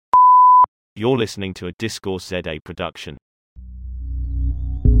You're listening to a Discourse ZA production.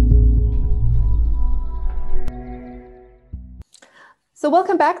 So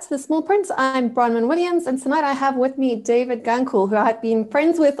welcome back to The Small Print. I'm Bronwyn Williams, and tonight I have with me David Gunkel, who I've been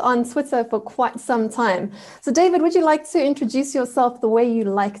friends with on Twitter for quite some time. So David, would you like to introduce yourself the way you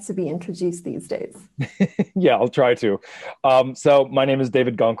like to be introduced these days? Yeah, I'll try to. So my name is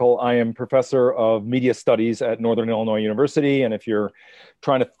David Gunkel. I am professor of media studies at Northern Illinois University. And if you're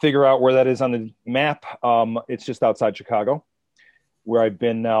trying to figure out where that is on the map, it's just outside Chicago, where I've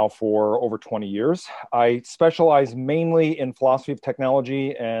been now for over 20 years. I specialize mainly in philosophy of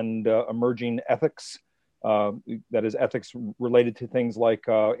technology and emerging ethics. That is ethics related to things like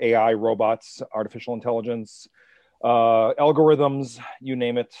AI, robots, artificial intelligence, algorithms, you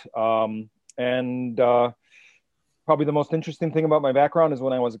name it. And probably the most interesting thing about my background is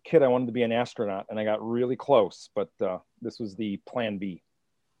when I was a kid, I wanted to be an astronaut, and I got really close, but this was the plan B.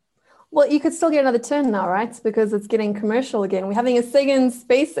 Well, you could still get another turn now, right? Because it's getting commercial again. We're having a second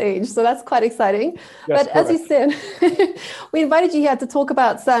space age, so that's quite exciting. Yes, but correct. As you said, we invited you here to talk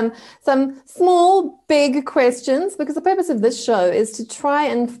about some small, big questions, because the purpose of this show is to try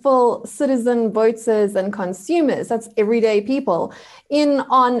and fill citizen voters and consumers, that's everyday people, in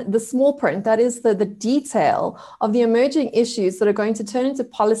on the small print. That is the detail of the emerging issues that are going to turn into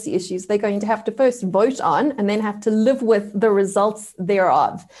policy issues they're going to have to first vote on and then have to live with the results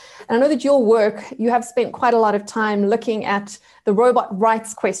thereof. And I know that your work, you have spent quite a lot of time looking at the robot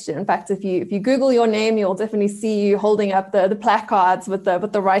rights question. In fact, if you Google your name, you'll definitely see you holding up the placards with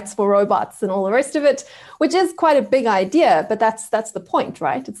the rights for robots and all the rest of it, which is quite a big idea, but that's the point,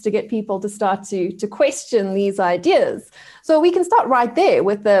 right? It's to get people to start to question these ideas. So we can start right there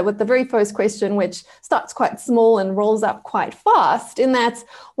with the very first question, which starts quite small and rolls up quite fast, in that,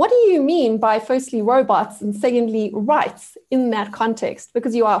 what do you mean by firstly robots and secondly rights in that context?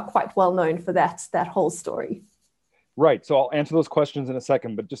 Because you are quite well known for that whole story. Right. So I'll answer those questions in a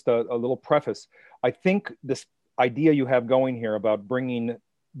second, but just a little preface. I think this idea you have going here about bringing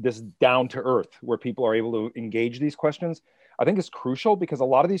this down to earth, where people are able to engage these questions, I think is crucial, because a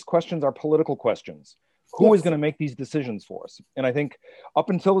lot of these questions are political questions. Who is going to make these decisions for us? And I think up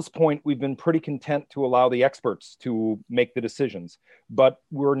until this point, we've been pretty content to allow the experts to make the decisions. But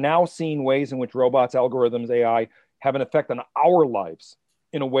we're now seeing ways in which robots, algorithms, AI have an effect on our lives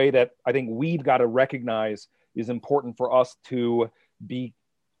in a way that I think we've got to recognize is important for us to be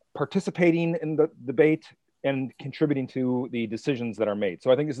participating in the debate and contributing to the decisions that are made.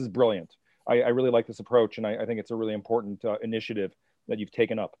 So I think this is brilliant. I really like this approach, and I think it's a really important initiative that you've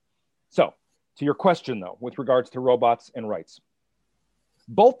taken up. So to your question, though, with regards to robots and rights,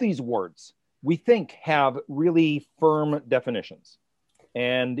 both these words, we think, have really firm definitions.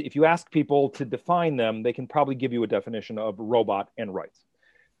 And if you ask people to define them, they can probably give you a definition of robot and rights.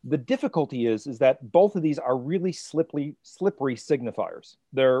 The difficulty is that both of these are really slippery signifiers.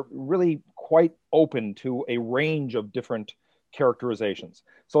 They're really quite open to a range of different characterizations.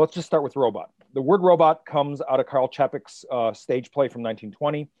 So let's just start with robot. The word robot comes out of Karl Čapek's stage play from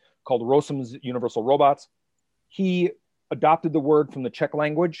 1920 called Rossum's Universal Robots. He adopted the word from the Czech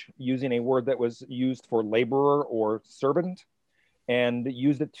language, using a word that was used for laborer or servant, and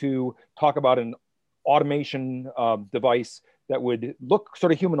used it to talk about an automation device that would look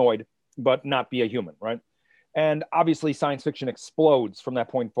sort of humanoid, but not be a human, right? And obviously science fiction explodes from that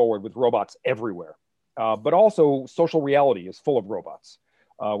point forward with robots everywhere. But also social reality is full of robots.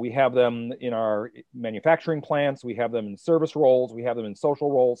 We have them in our manufacturing plants, we have them in service roles, we have them in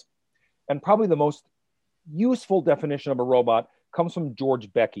social roles. And probably the most useful definition of a robot comes from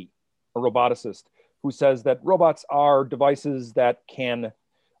George Becky, a roboticist, who says that robots are devices that can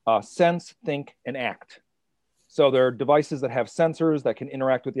sense, think, and act. So they're devices that have sensors that can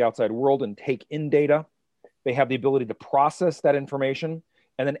interact with the outside world and take in data. They have the ability to process that information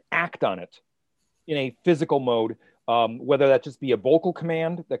and then act on it in a physical mode, whether that just be a vocal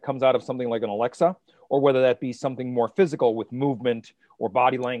command that comes out of something like an Alexa, or whether that be something more physical with movement or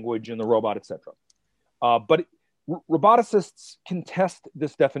body language in the robot, etc. But roboticists contest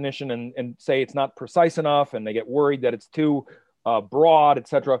this definition and say it's not precise enough, and they get worried that it's too broad,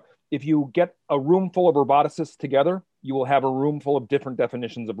 etc. If you get a room full of roboticists together, you will have a room full of different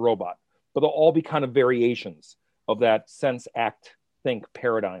definitions of robot, but they'll all be kind of variations of that sense, act, think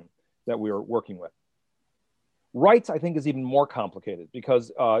paradigm that we are working with. Rights, I think, is even more complicated,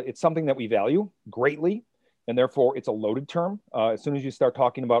 because it's something that we value greatly, and therefore it's a loaded term. As soon as you start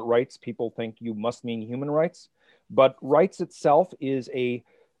talking about rights, people think you must mean human rights. But rights itself is a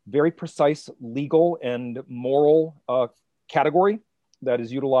very precise legal and moral category that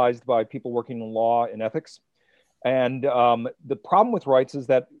is utilized by people working in law and ethics. And the problem with rights is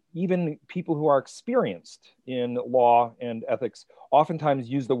that even people who are experienced in law and ethics oftentimes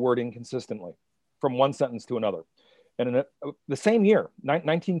use the word inconsistently from one sentence to another. And in the same year,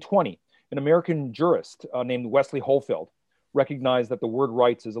 1920, an American jurist named Wesley Holfeld recognized that the word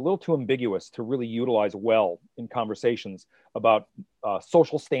rights is a little too ambiguous to really utilize well in conversations about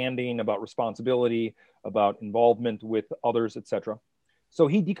social standing, about responsibility, about involvement with others, etc. So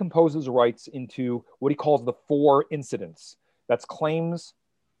he decomposes rights into what he calls the 4 incidents. That's claims,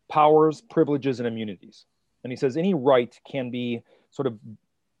 powers, privileges, and immunities. And he says any right can be sort of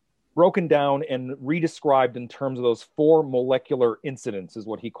broken down and redescribed in terms of those 4 molecular incidents, is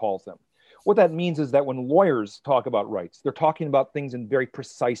what he calls them. What that means is that when lawyers talk about rights, they're talking about things in very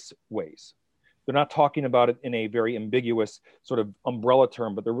precise ways. They're not talking about it in a very ambiguous sort of umbrella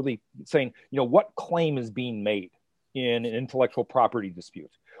term, but they're really saying, what claim is being made in an intellectual property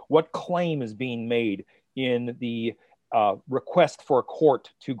dispute? What claim is being made in the request for a court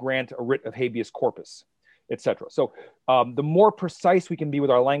to grant a writ of habeas corpus, etc. So the more precise we can be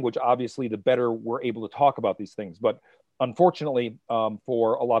with our language, obviously, the better we're able to talk about these things. But unfortunately,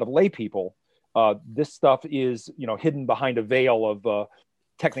 for a lot of lay people, this stuff is hidden behind a veil of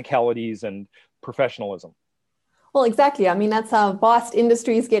technicalities and professionalism. Well, exactly. I mean, that's how vast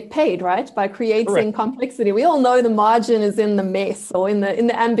industries get paid, right? By creating Correct. complexity. We all know the margin is in the mess or in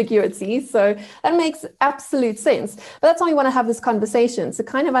the ambiguity. So that makes absolute sense. But that's why we want to have this conversation, to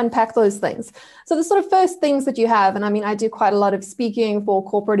kind of unpack those things. So the sort of first things that you have, and I mean, I do quite a lot of speaking for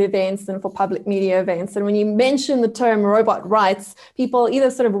corporate events and for public media events. And when you mention the term robot rights, people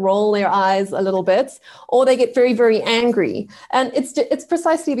either sort of roll their eyes a little bit or they get very, very angry. And it's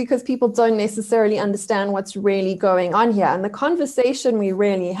precisely because people don't necessarily understand what's really going on here. And the conversation we're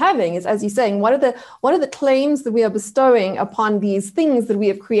really having is, as you're saying, what are the claims that we are bestowing upon these things that we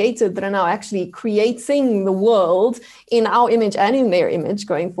have created that are now actually creating the world in our image and in their image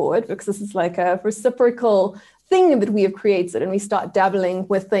going forward, because this is like a reciprocal thing that we have created, and we start dabbling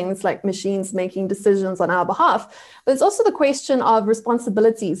with things like machines making decisions on our behalf. But it's also the question of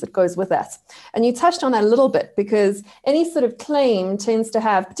responsibilities that goes with that. And you touched on that a little bit, because any sort of claim tends to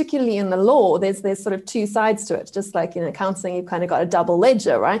have, particularly in the law, there's sort of 2 sides to it. Just like in accounting, you've kind of got a double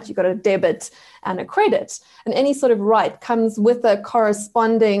ledger, right? You've got a debit and a credit. And any sort of right comes with a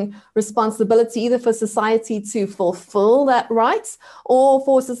corresponding responsibility, either for society to fulfill that right or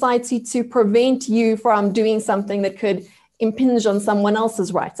for society to prevent you from doing something that could impinge on someone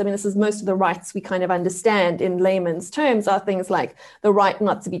else's rights. I mean, this is most of the rights we kind of understand in layman's terms are things like the right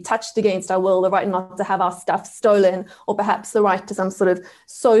not to be touched against our will, the right not to have our stuff stolen, or perhaps the right to some sort of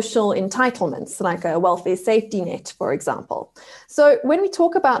social entitlements, like a welfare safety net, for example. So when we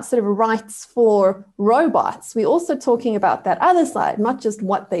talk about sort of rights for robots, we're also talking about that other side, not just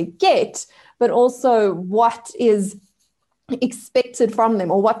what they get, but also what is expected from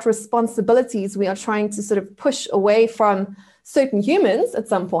them, or what responsibilities we are trying to sort of push away from certain humans at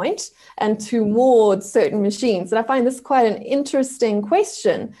some point and towards certain machines. And I find this quite an interesting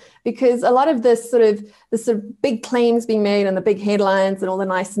question, because a lot of this sort of big claims being made and the big headlines and all the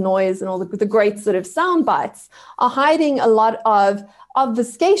nice noise and all the great sort of sound bites are hiding a lot of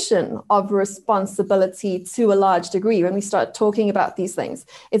obfuscation of responsibility to a large degree when we start talking about these things.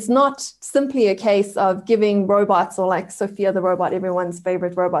 It's not simply a case of giving robots, or like Sophia the robot, everyone's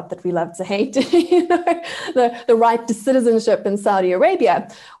favorite robot that we love to hate, the right to citizenship in Saudi Arabia.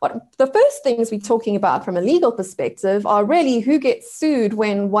 What the first things we're talking about from a legal perspective are really who gets sued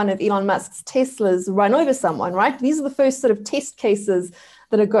when one of Elon Musk's Teslas run over someone, right? These are the first sort of test cases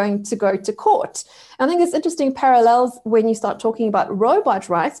that are going to go to court. I think there's interesting parallels when you start talking about robot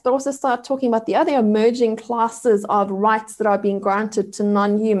rights, but also start talking about the other emerging classes of rights that are being granted to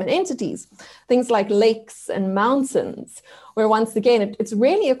non-human entities, things like lakes and mountains, where once again, it's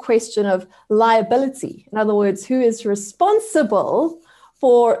really a question of liability. In other words, who is responsible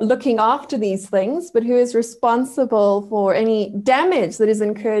for looking after these things, but who is responsible for any damage that is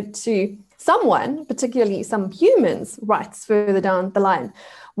incurred to someone, particularly some humans' rights further down the line.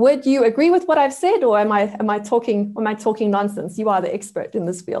 Would you agree with what I've said, or am I talking nonsense? You are the expert in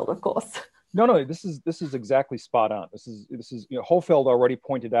this field, of course. No, this is exactly this is Holfeld already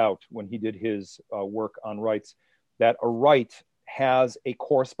pointed out when he did his work on rights that a right has a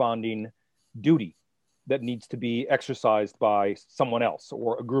corresponding duty that needs to be exercised by someone else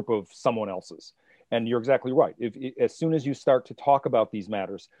or a group of someone else's. And you're exactly right. As soon as you start to talk about these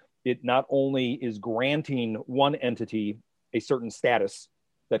matters, it not only is granting one entity a certain status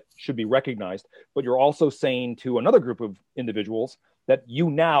that should be recognized, but you're also saying to another group of individuals that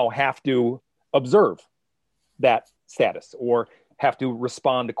you now have to observe that status or have to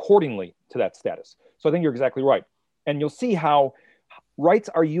respond accordingly to that status. So I think you're exactly right. And you'll see how rights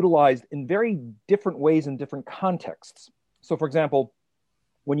are utilized in very different ways in different contexts. So for example,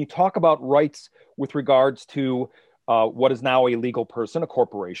 when you talk about rights with regards to what is now a legal person, a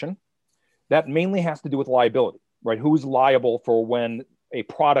corporation, that mainly has to do with liability, right? Who's liable for when a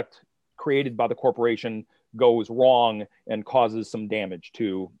product created by the corporation goes wrong and causes some damage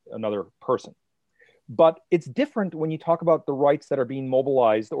to another person. But it's different when you talk about the rights that are being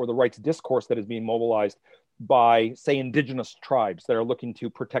mobilized, or the rights discourse that is being mobilized by, say, indigenous tribes that are looking to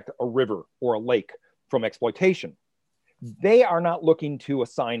protect a river or a lake from exploitation. They are not looking to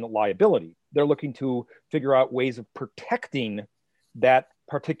assign liability. They're looking to figure out ways of protecting that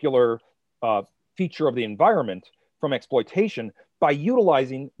particular feature of the environment from exploitation by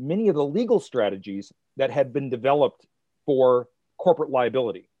utilizing many of the legal strategies that had been developed for corporate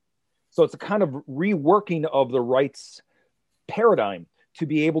liability. So it's a kind of reworking of the rights paradigm to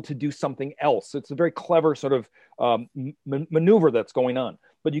be able to do something else. It's a very clever sort of maneuver that's going on.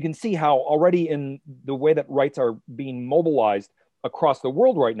 But you can see how already in the way that rights are being mobilized across the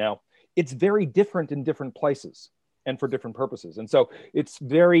world right now, it's very different in different places and for different purposes. And so it's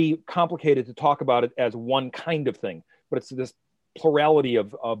very complicated to talk about it as one kind of thing, but it's this plurality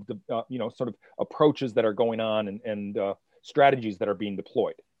of the sort of approaches that are going on and strategies that are being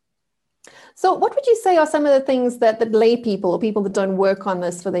deployed. So what would you say are some of the things that lay people or people that don't work on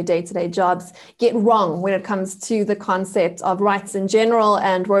this for their day-to-day jobs get wrong when it comes to the concept of rights in general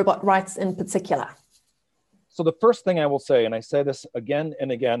and robot rights in particular? So the first thing I will say, and I say this again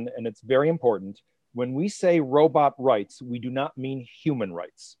and again, and it's very important, when we say robot rights, we do not mean human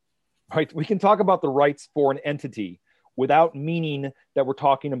rights, right? We can talk about the rights for an entity without meaning that we're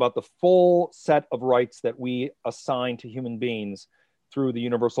talking about the full set of rights that we assign to human beings through the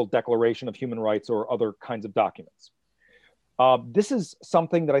Universal Declaration of Human Rights or other kinds of documents. This is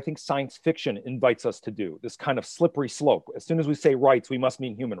something that I think science fiction invites us to do, this kind of slippery slope. As soon as we say rights, we must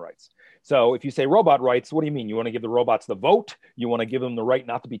mean human rights. So if you say robot rights, what do you mean? You want to give the robots the vote? You want to give them the right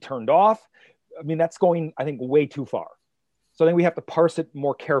not to be turned off? I mean, that's going, I think, way too far. So I think we have to parse it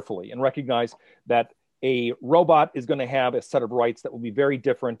more carefully and recognize that a robot is going to have a set of rights that will be very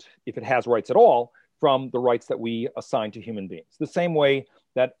different, if it has rights at all, from the rights that we assign to human beings. The same way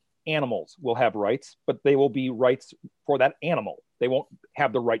that animals will have rights, but they will be rights for that animal. They won't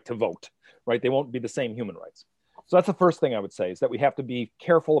have the right to vote, right? They won't be the same human rights. So that's the first thing I would say, is that we have to be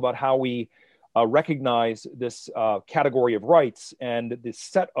careful about how we recognize this category of rights and this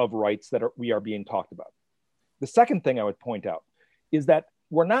set of rights that we are being talked about. The second thing I would point out is that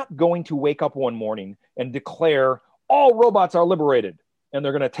we're not going to wake up one morning and declare all robots are liberated and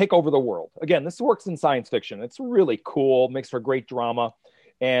they're going to take over the world. Again, this works in science fiction. It's really cool, makes for great drama.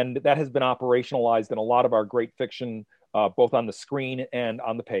 And that has been operationalized in a lot of our great fiction, both on the screen and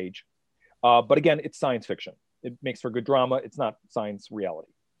on the page. But again, it's science fiction. It makes for good drama. It's not science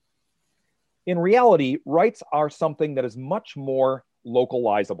reality. In reality, rights are something that is much more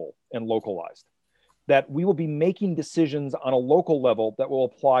localizable and localized. That we will be making decisions on a local level that will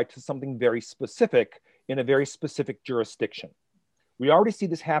apply to something very specific in a very specific jurisdiction. We already see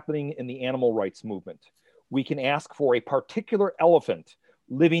this happening in the animal rights movement. We can ask for a particular elephant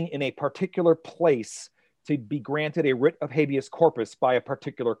living in a particular place to be granted a writ of habeas corpus by a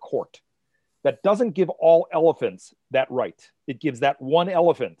particular court. That doesn't give all elephants that right. It gives that one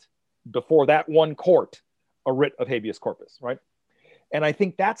elephant before that one court a writ of habeas corpus, right? And I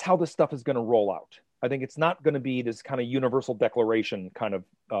think that's how this stuff is going to roll out. I think it's not going to be this kind of universal declaration kind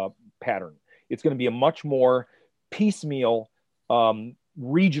of pattern. It's going to be a much more piecemeal,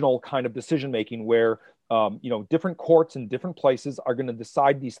 regional kind of decision-making where different courts in different places are going to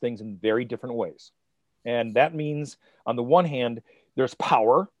decide these things in very different ways. And that means, on the one hand, there's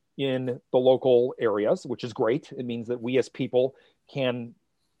power in the local areas, which is great. It means that we as people can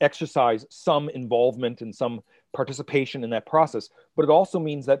exercise some involvement and some participation in that process. But it also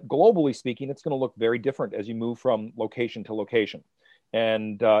means that, globally speaking, it's going to look very different as you move from location to location.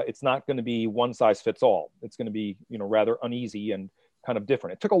 And it's not going to be one size fits all. It's going to be, rather uneasy and kind of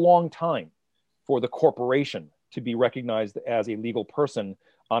different. It took a long time for the corporation to be recognized as a legal person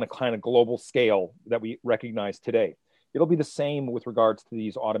on a kind of global scale that we recognize today. It'll be the same with regards to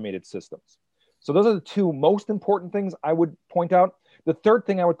these automated systems. So those are the two most important things I would point out. The third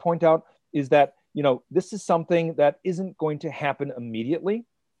thing I would point out is that, this is something that isn't going to happen immediately.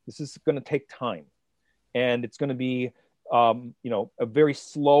 This is going to take time. And it's going to be, a very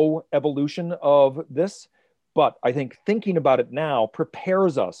slow evolution of this. But I think thinking about it now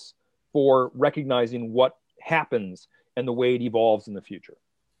prepares us for recognizing what happens and the way it evolves in the future.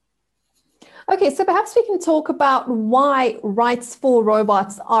 Okay, so perhaps we can talk about why rights for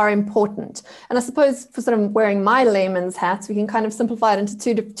robots are important. And I suppose for sort of wearing my layman's hat, we can kind of simplify it into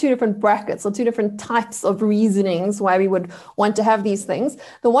two different brackets or two different types of reasonings why we would want to have these things.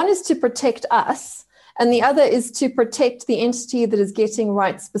 The one is to protect us, and the other is to protect the entity that is getting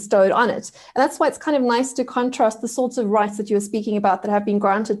rights bestowed on it. And that's why it's kind of nice to contrast the sorts of rights that you were speaking about that have been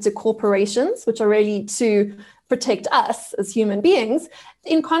granted to corporations, which are really to protect us as human beings,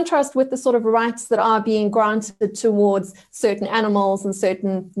 in contrast with the sort of rights that are being granted towards certain animals and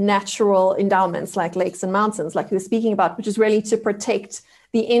certain natural endowments like lakes and mountains, like you were speaking about, which is really to protect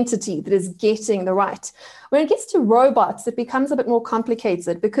the entity that is getting the right. When it gets to robots, it becomes a bit more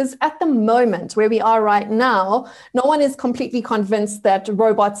complicated because at the moment where we are right now, no one is completely convinced that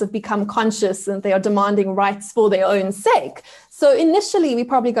robots have become conscious and they are demanding rights for their own sake. So initially, we're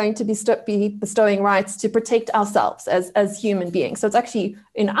probably going to be bestowing rights to protect ourselves as human beings. So it's actually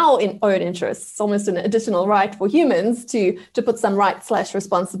in our own interests, almost an additional right for humans to put some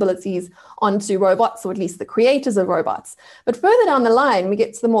rights/responsibilities onto robots, or at least the creators of robots. But further down the line, we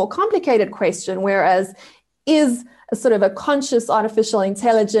get to the more complicated question, whereas is a sort of a conscious artificial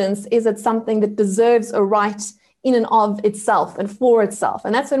intelligence, is it something that deserves a right in and of itself and for itself?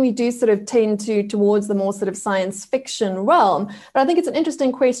 And that's when we do sort of tend towards the more sort of science fiction realm. But I think it's an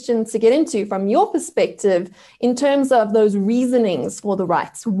interesting question to get into from your perspective in terms of those reasonings for the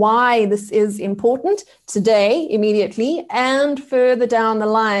rights, why this is important today, immediately, and further down the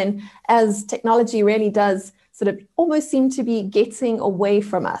line as technology really does sort of almost seem to be getting away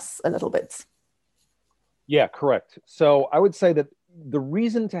from us a little bit. Yeah, correct. So I would say that the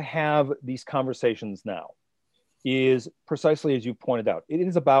reason to have these conversations now is precisely as you pointed out. It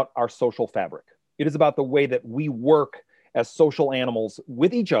is about our social fabric. It is about the way that we work as social animals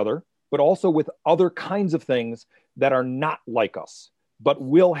with each other, but also with other kinds of things that are not like us, but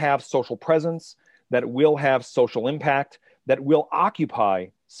will have social presence, that will have social impact, that will occupy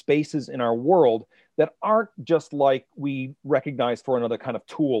spaces in our world that aren't just like we recognize for another kind of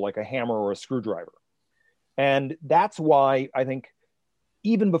tool, like a hammer or a screwdriver. And that's why I think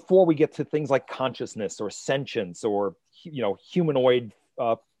even before we get to things like consciousness or sentience or, humanoid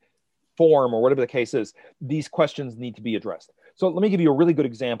form or whatever the case is, these questions need to be addressed. So let me give you a really good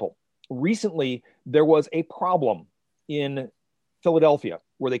example. Recently, there was a problem in Philadelphia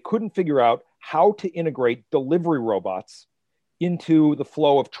where they couldn't figure out how to integrate delivery robots into the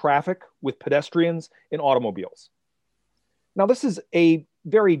flow of traffic with pedestrians and automobiles. Now, this is a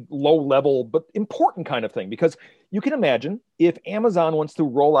very low level, but important kind of thing, because you can imagine if Amazon wants to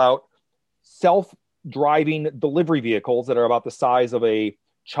roll out self-driving delivery vehicles that are about the size of a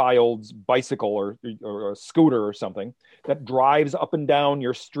child's bicycle or a scooter or something that drives up and down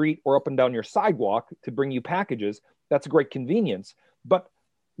your street or up and down your sidewalk to bring you packages, that's a great convenience. But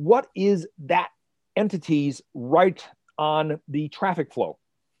what is that entity's right on the traffic flow?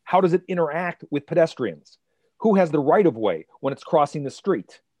 How does it interact with pedestrians? Who has the right of way when it's crossing the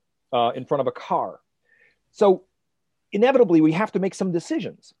street in front of a car? So inevitably, we have to make some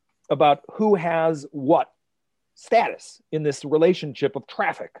decisions about who has what status in this relationship of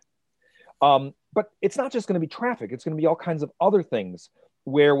traffic. But it's not just going to be traffic. It's going to be all kinds of other things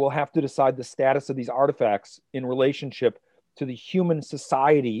where we'll have to decide the status of these artifacts in relationship to the human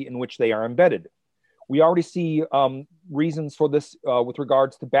society in which they are embedded. We already see reasons for this with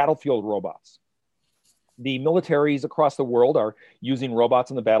regards to battlefield robots. The militaries across the world are using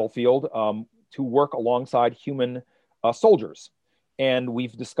robots on the battlefield to work alongside human soldiers. And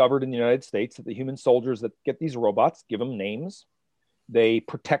we've discovered in the United States that the human soldiers that get these robots, give them names, they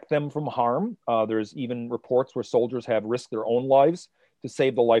protect them from harm. There's even reports where soldiers have risked their own lives to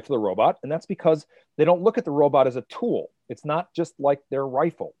save the life of the robot. And that's because they don't look at the robot as a tool. It's not just like their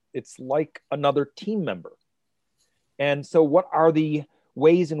rifle. It's like another team member. And so what are the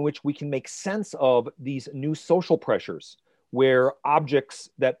ways in which we can make sense of these new social pressures where objects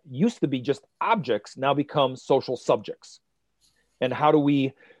that used to be just objects now become social subjects? And how do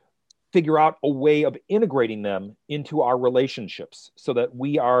we figure out a way of integrating them into our relationships so that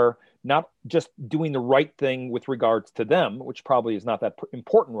we are not just doing the right thing with regards to them, which probably is not that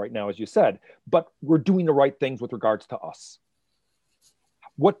important right now, as you said, but we're doing the right things with regards to us?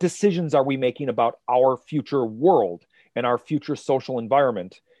 What decisions are we making about our future world and our future social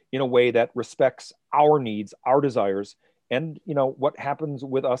environment in a way that respects our needs, our desires, and what happens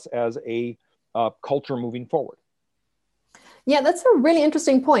with us as a culture moving forward? Yeah, that's a really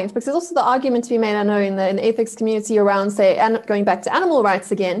interesting point because there's also the argument to be made, I know, in the ethics community around, say, and going back to animal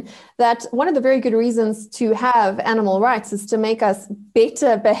rights again, that one of the very good reasons to have animal rights is to make us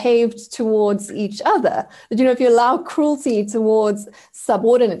better behaved towards each other. But, if you allow cruelty towards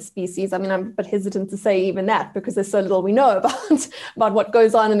subordinate species, I mean, I'm a bit hesitant to say even that because there's so little we know about what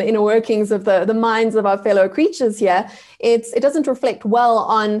goes on in the inner workings of the minds of our fellow creatures here. It doesn't reflect well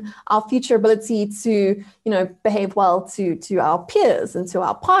on our future ability to, behave well to our peers and to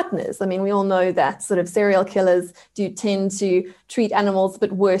our partners. I mean, we all know that sort of serial killers do tend to treat animals a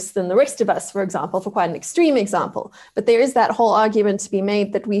bit worse than the rest of us, for example, for quite an extreme example. But there is that whole argument to be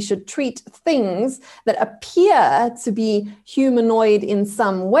made that we should treat things that appear to be humanoid in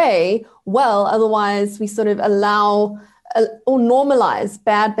some way well, otherwise we sort of allow or normalize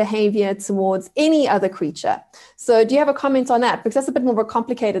bad behavior towards any other creature. So do you have a comment on that? Because that's a bit more of a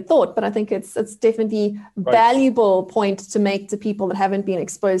complicated thought, but I think it's definitely a valuable point to make to people that haven't been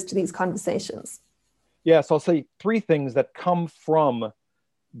exposed to these conversations. Yeah, so I'll say three things that come from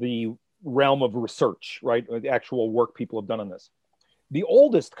the realm of research, right? The actual work people have done on this. The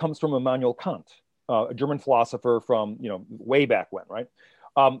oldest comes from Immanuel Kant, a German philosopher from, way back when, right?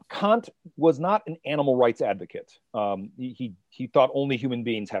 Kant was not an animal rights advocate. He thought only human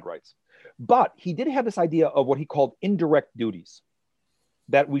beings had rights. But he did have this idea of what he called indirect duties,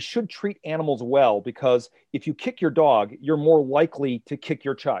 that we should treat animals well because if you kick your dog, you're more likely to kick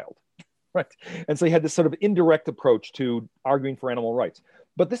your child, right? And so he had this sort of indirect approach to arguing for animal rights.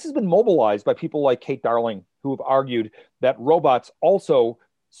 But this has been mobilized by people like Kate Darling, who have argued that robots also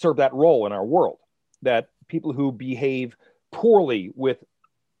serve that role in our world, that people who behave poorly with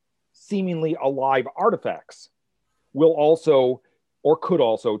seemingly alive artifacts will also, or could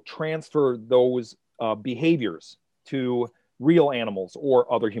also, transfer those behaviors to real animals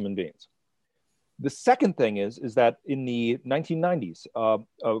or other human beings. The second thing is that in the 1990s,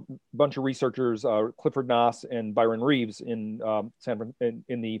 a bunch of researchers, Clifford Nass and Byron Reeves in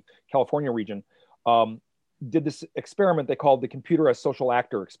the California region, did this experiment they called the computer as social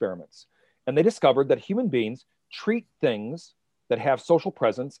actor experiments. And they discovered that human beings treat things that have social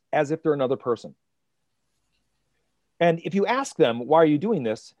presence as if they're another person. And if you ask them, why are you doing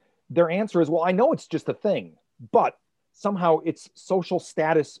this? Their answer is, well, I know it's just a thing, but somehow its social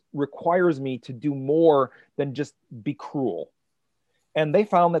status requires me to do more than just be cruel. And they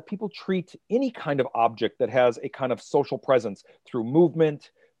found that people treat any kind of object that has a kind of social presence through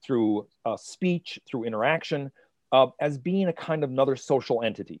movement, through speech, through interaction, as being a kind of another social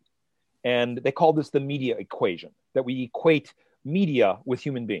entity. And they call this the media equation, that we equate media with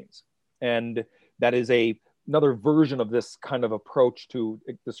human beings. And that is another version of this kind of approach to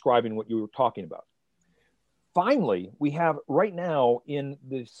describing what you were talking about. Finally, we have right now in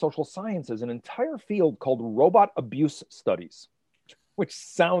the social sciences an entire field called robot abuse studies, which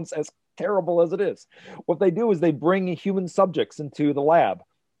sounds as terrible as it is. What they do is they bring human subjects into the lab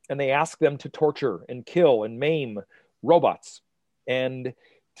and they ask them to torture and kill and maim robots and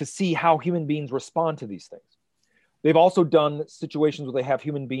to see how human beings respond to these things. They've also done situations where they have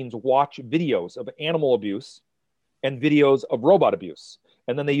human beings watch videos of animal abuse and videos of robot abuse.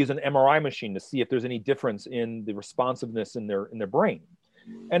 And then they use an MRI machine to see if there's any difference in the responsiveness in their brain.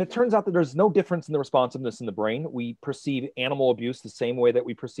 And it turns out that there's no difference in the responsiveness in the brain. We perceive animal abuse the same way that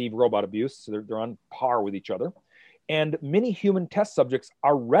we perceive robot abuse. So they're on par with each other. And many human test subjects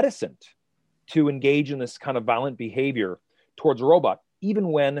are reticent to engage in this kind of violent behavior towards a robot, even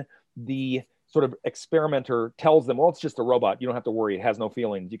when the sort of experimenter tells them, well, it's just a robot. You don't have to worry. It has no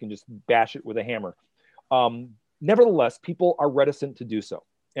feelings. You can just bash it with a hammer. Nevertheless, people are reticent to do so.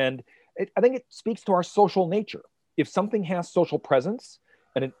 And I think it speaks to our social nature. If something has social presence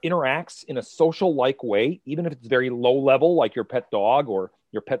and it interacts in a social-like way, even if it's very low level, like your pet dog or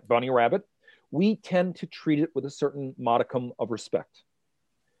your pet bunny rabbit, we tend to treat it with a certain modicum of respect.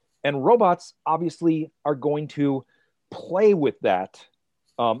 And robots obviously are going to play with that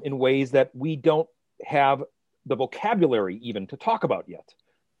in ways that we don't have the vocabulary even to talk about yet.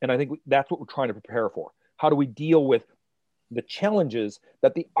 And I think that's what we're trying to prepare for. How do we deal with the challenges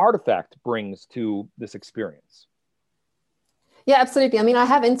that the artifact brings to this experience? Yeah, absolutely. I mean, I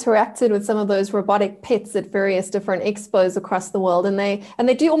have interacted with some of those robotic pets at various different expos across the world, and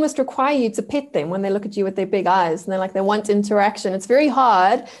they do almost require you to pet them when they look at you with their big eyes, and they want interaction. It's very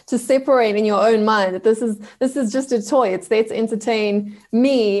hard to separate in your own mind that this is just a toy. It's there to entertain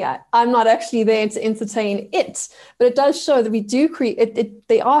me. I'm not actually there to entertain it. But it does show that we do create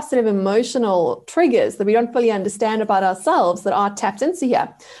they are sort of emotional triggers that we don't fully understand about ourselves that are tapped into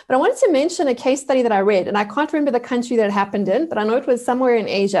here. But I wanted to mention a case study that I read, and I can't remember the country that it happened in, but I know it was somewhere in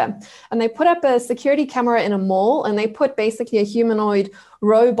Asia. And they put up a security camera in a mall, and they put basically a humanoid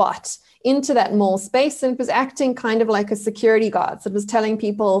robot into that mall space, and it was acting kind of like a security guard. So it was telling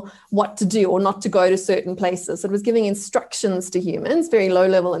people what to do or not to go to certain places. So it was giving instructions to humans, very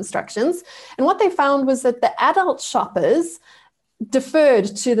low-level instructions. And what they found was that the adult shoppers deferred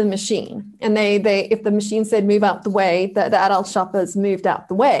to the machine, and they if the machine said move out the way, the adult shoppers moved out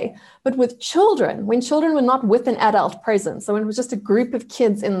the way. But with children, when children were not with an adult present, so when it was just a group of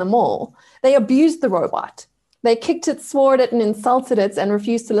kids in the mall, they abused the robot. They kicked it, swore at it, and insulted it, and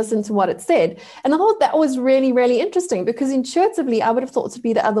refused to listen to what it said. And I thought that was really, really interesting, because intuitively, I would have thought to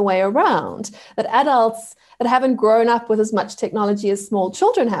be the other way around, that adults that haven't grown up with as much technology as small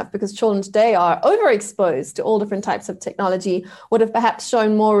children have, because children today are overexposed to all different types of technology, would have perhaps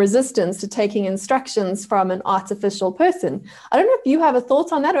shown more resistance to taking instructions from an artificial person. I don't know if you have a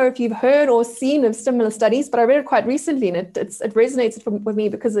thought on that, or if you've heard or seen of similar studies, but I read it quite recently, and it resonates with me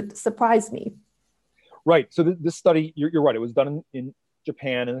because it surprised me. Right. So this study, you're right. It was done in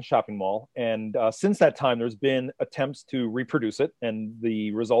Japan in a shopping mall. And since that time, there's been attempts to reproduce it. And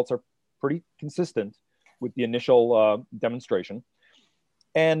the results are pretty consistent with the initial demonstration.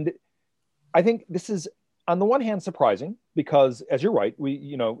 And I think this is, on the one hand, surprising, because as you're right,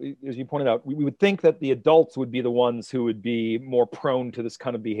 as you pointed out, we would think that the adults would be the ones who would be more prone to this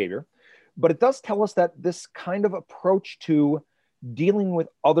kind of behavior. But it does tell us that this kind of approach to dealing with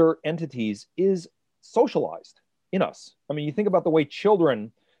other entities is socialized in us. I mean, you think about the way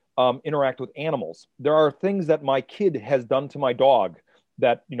children interact with animals. There are things that my kid has done to my dog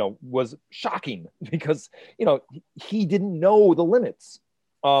that, was shocking, because, he didn't know the limits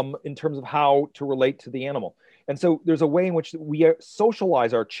in terms of how to relate to the animal. And so there's a way in which we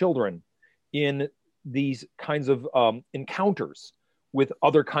socialize our children in these kinds of encounters with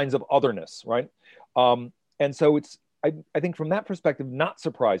other kinds of otherness, right? And so it's, I think from that perspective, not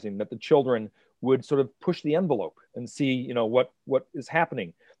surprising that the children would sort of push the envelope and see, what is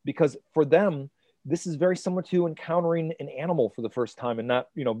happening, because for them, this is very similar to encountering an animal for the first time and not,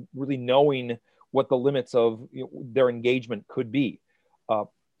 really knowing what the limits of their engagement could be.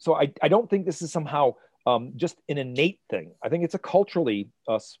 So I don't think this is somehow just an innate thing. I think it's a culturally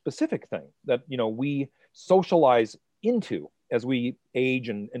specific thing that, we socialize into as we age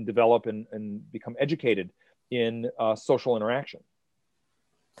and develop and become educated in social interaction.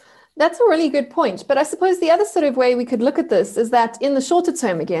 That's a really good point. But I suppose the other sort of way we could look at this is that in the shorter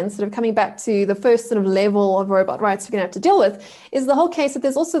term, again, sort of coming back to the first sort of level of robot rights we're going to have to deal with, is the whole case that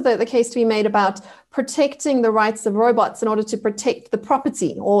there's also the case to be made about protecting the rights of robots in order to protect the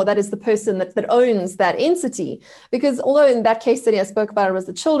property, or that is the person that owns that entity. Because although in that case study I spoke about it was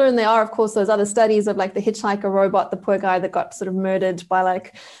the children, there are, of course, those other studies of like the hitchhiker robot, the poor guy that got sort of murdered by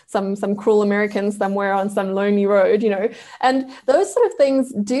like some cruel Americans somewhere on some lonely road, and those sort of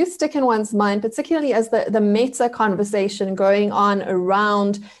things do stick in one's mind, particularly as the meta conversation going on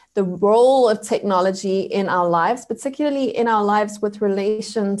around the role of technology in our lives, particularly in our lives with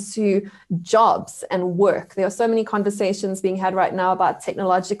relation to jobs and work. There are so many conversations being had right now about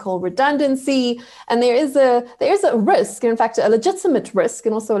technological redundancy, and there is a risk, in fact, a legitimate risk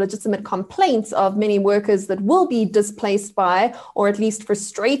and also a legitimate complaint of many workers that will be displaced by, or at least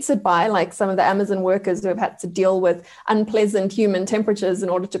frustrated by, like some of the Amazon workers who have had to deal with unpleasant human temperatures in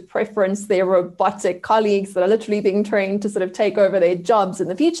order to preference their robotic colleagues that are literally being trained to sort of take over their jobs in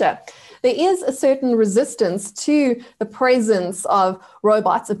the future. There is a certain resistance to the presence of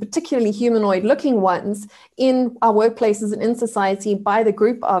robots, and particularly humanoid-looking ones, in our workplaces and in society by the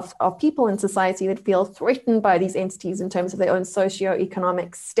group of people in society that feel threatened by these entities in terms of their own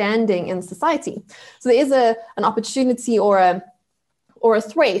socioeconomic standing in society. So there is an opportunity or a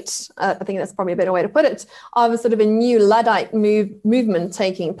threat, I think that's probably a better way to put it, of a sort of a new Luddite movement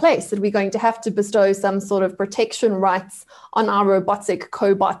taking place, that we're going to have to bestow some sort of protection rights on our robotic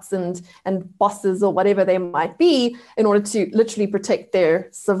cobots and bosses or whatever they might be in order to literally protect their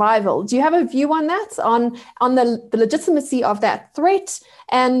survival. Do you have a view on that, on the legitimacy of that threat,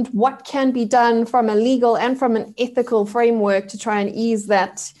 and what can be done from a legal and from an ethical framework to try and ease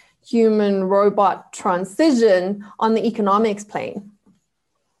that human-robot transition on the economics plane?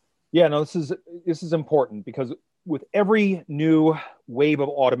 Yeah, no, this is important, because with every new wave of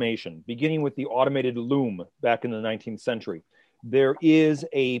automation, beginning with the automated loom back in the 19th century, there is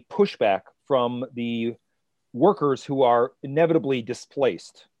a pushback from the workers who are inevitably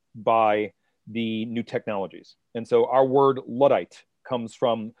displaced by the new technologies. And so our word Luddite comes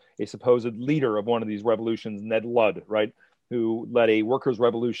from a supposed leader of one of these revolutions, Ned Ludd, right, who led a workers'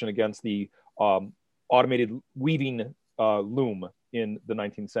 revolution against the automated weaving loom in the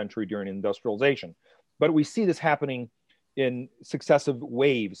 19th century during industrialization. But we see this happening in successive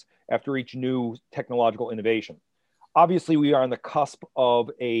waves after each new technological innovation. Obviously, we are on the cusp of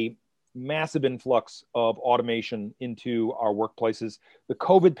a massive influx of automation into our workplaces. The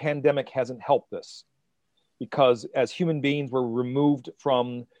COVID pandemic hasn't helped this because as human beings were removed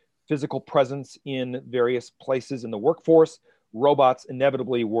from physical presence in various places in the workforce, robots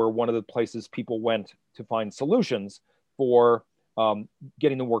inevitably were one of the places people went to find solutions for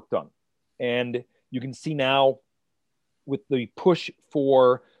getting the work done. And you can see now with the push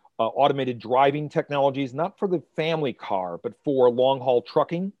for automated driving technologies, not for the family car, but for long haul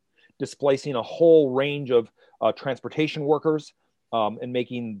trucking, displacing a whole range of transportation workers and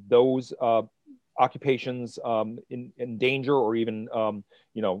making those occupations in danger or even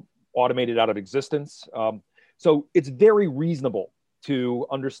automated out of existence. So it's very reasonable to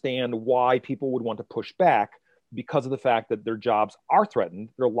understand why people would want to push back because of the fact that their jobs are threatened,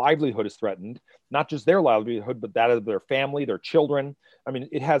 their livelihood is threatened, not just their livelihood, but that of their family, their children. I mean,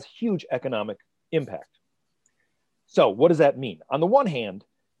 it has huge economic impact. So what does that mean? On the one hand,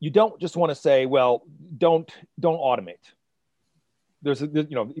 you don't just want to say, well, don't automate. There's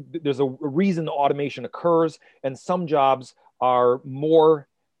a reason automation occurs, and some jobs are more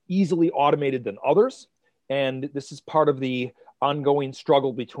easily automated than others. And this is part of the ongoing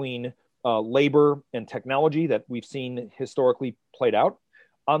struggle between labor and technology that we've seen historically played out.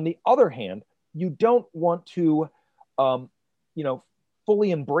 On the other hand, you don't want to,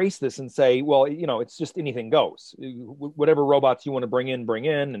 fully embrace this and say, well, it's just anything goes. Whatever robots you want to bring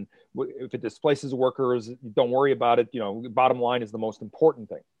in, and if it displaces workers, don't worry about it. Bottom line is the most important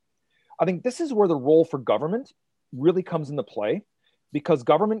thing. I think this is where the role for government really comes into play, because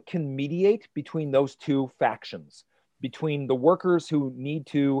government can mediate between those two factions, between the workers who need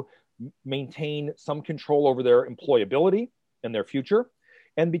to maintain some control over their employability and their future,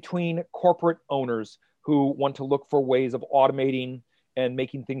 and between corporate owners who want to look for ways of automating and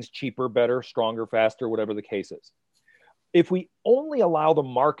making things cheaper, better, stronger, faster, whatever the case is. If we only allow the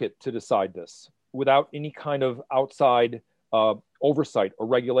market to decide this without any kind of outside oversight or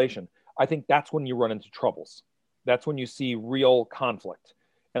regulation, I think that's when you run into troubles. That's when you see real conflict.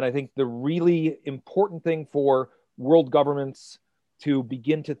 And I think the really important thing for world governments to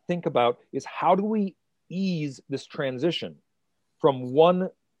begin to think about is how do we ease this transition from one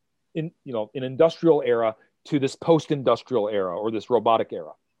an industrial era to this post-industrial era or this robotic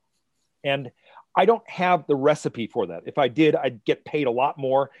era. And I don't have the recipe for that. If I did, I'd get paid a lot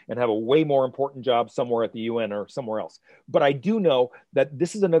more and have a way more important job somewhere at the UN or somewhere else. But I do know that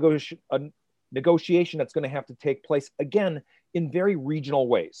this is a negotiation that's going to have to take place, again, in very regional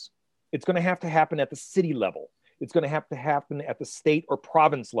ways. It's going to have to happen at the city level. It's going to have to happen at the state or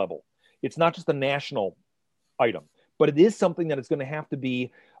province level. It's not just a national item, but it is something that is going to have to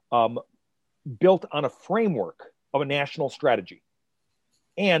be built on a framework of a national strategy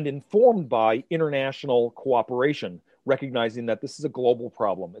and informed by international cooperation, recognizing that this is a global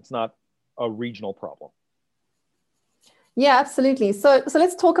problem. It's not a regional problem. Yeah, absolutely. So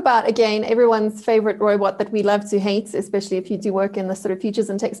let's talk about, again, everyone's favorite robot that we love to hate, especially if you do work in the sort of futures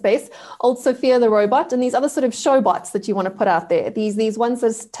and tech space, Old Sophia the robot, and these other sort of showbots that you want to put out there. These ones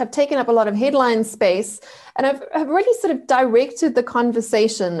that have taken up a lot of headline space and have really sort of directed the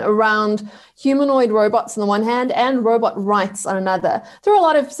conversation around humanoid robots on the one hand and robot rights on another. There are a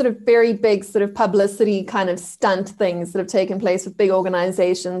lot of sort of very big sort of publicity kind of stunt things that have taken place with big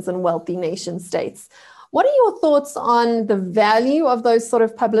organizations and wealthy nation states. What are your thoughts on the value of those sort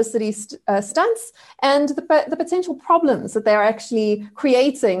of publicity stunts and the potential problems that they're actually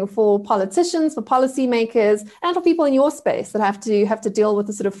creating for politicians, for policymakers, and for people in your space that have to deal with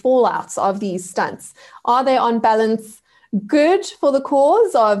the sort of fallouts of these stunts? Are they on balance good for the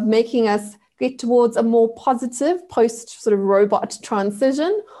cause of making us get towards a more positive post sort of robot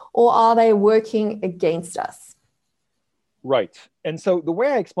transition, or are they working against us? Right. And so the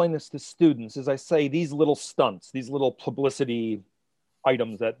way I explain this to students is I say these little stunts, these little publicity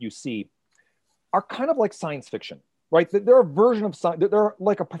items that you see are kind of like science fiction, right? They're a version of science. They're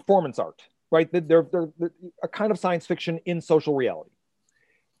like a performance art, right? They're a kind of science fiction in social reality.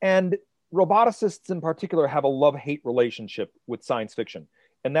 And roboticists in particular have a love-hate relationship with science fiction.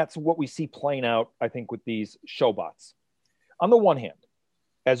 And that's what we see playing out, I think, with these showbots. On the one hand,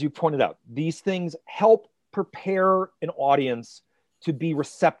 as you pointed out, these things help prepare an audience to be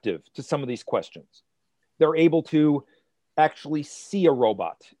receptive to some of these questions. They're able to actually see a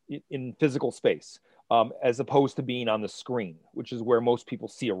robot in physical space as opposed to being on the screen, which is where most people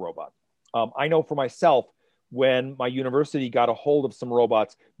see a robot. I know for myself, when my university got a hold of some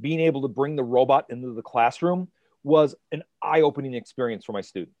robots, being able to bring the robot into the classroom was an eye-opening experience for my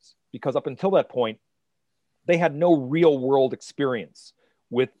students. Because up until that point, they had no real world experience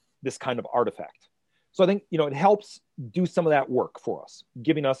with this kind of artifact. So I think, it helps do some of that work for us,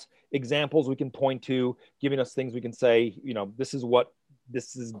 giving us examples we can point to, giving us things we can say, this is what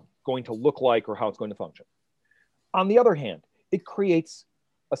this is going to look like or how it's going to function. On the other hand, it creates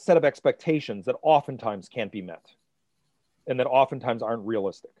a set of expectations that oftentimes can't be met and that oftentimes aren't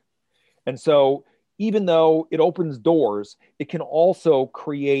realistic. And so even though it opens doors, it can also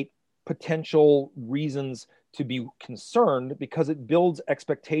create potential reasons to be concerned because it builds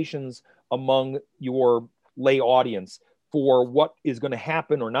expectations among your lay audience for what is going to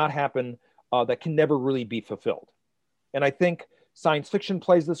happen or not happen that can never really be fulfilled. And I think science fiction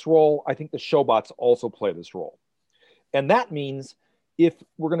plays this role. I think the showbots also play this role. And that means if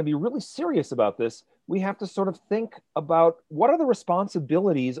we're going to be really serious about this, we have to sort of think about what are the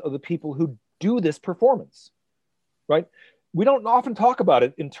responsibilities of the people who do this performance, right? We don't often talk about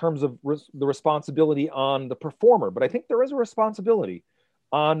it in terms of the responsibility on the performer, but I think there is a responsibility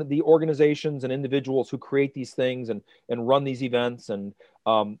on the organizations and individuals who create these things and run these events. And,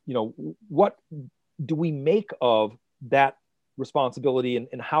 what do we make of that responsibility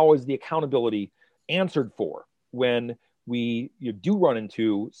and how is the accountability answered for when we do run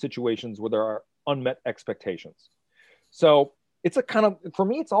into situations where there are unmet expectations? So it's a kind of, for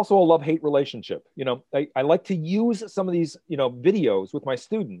me, it's also a love-hate relationship. I like to use some of these, videos with my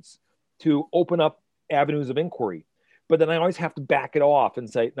students to open up avenues of inquiry, but then I always have to back it off and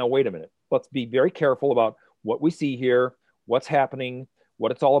say, now, wait a minute, let's be very careful about what we see here, what's happening,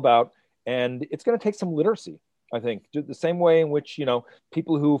 what it's all about. And it's going to take some literacy, I think, the same way in which,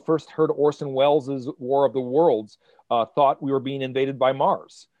 people who first heard Orson Welles' War of the Worlds thought we were being invaded by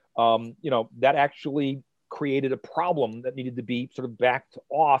Mars. That actually created a problem that needed to be sort of backed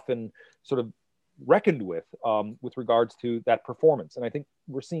off and sort of reckoned with regards to that performance. And I think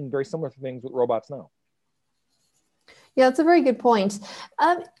we're seeing very similar things with robots now. Yeah, that's a very good point.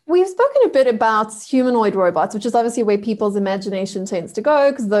 We've spoken a bit about humanoid robots, which is obviously where people's imagination tends to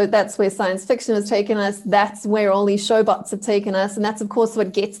go, because that's where science fiction has taken us. That's where all these showbots have taken us. And that's, of course,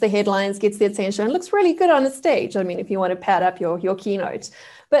 what gets the headlines, gets the attention, and looks really good on a stage. I mean, if you want to pad up your keynote.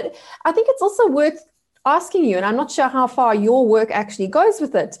 But I think it's also worth asking you, and I'm not sure how far your work actually goes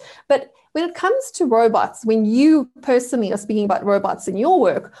with it, but when it comes to robots, when you personally are speaking about robots in your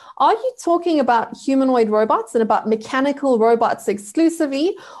work, are you talking about humanoid robots and about mechanical robots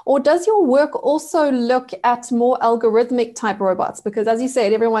exclusively, or does your work also look at more algorithmic type robots? Because as you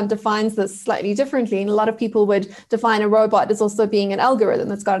said, everyone defines this slightly differently, and a lot of people would define a robot as also being an algorithm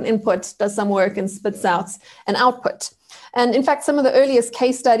that's got an input, does some work, and spits out an output. And in fact, some of the earliest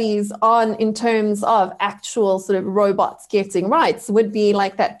case studies in terms of actual sort of robots getting rights would be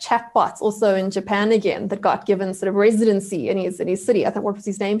like that chatbot also in Japan again that got given sort of residency in his city. I think what was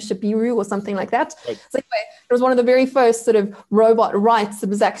his name? Shibiru or something like that. Right. So anyway, it was one of the very first sort of robot rights that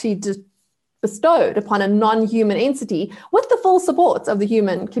was actually bestowed upon a non-human entity with the full support of the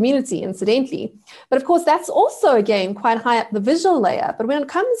human community, incidentally. But of course, that's also, again, quite high up the visual layer. But when it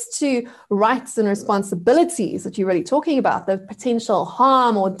comes to rights and responsibilities that you're really talking about, the potential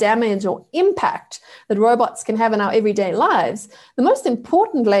harm or damage or impact that robots can have in our everyday lives, the most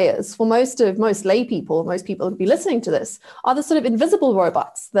important layers for most lay people, most people who'd be listening to this, are the sort of invisible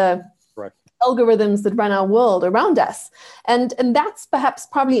robots, the algorithms that run our world around us. And that's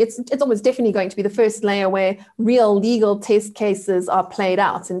probably, it's almost definitely going to be the first layer where real legal test cases are played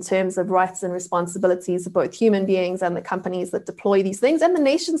out in terms of rights and responsibilities of both human beings and the companies that deploy these things and the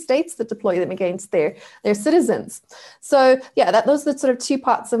nation states that deploy them against their citizens. So yeah, those are the sort of two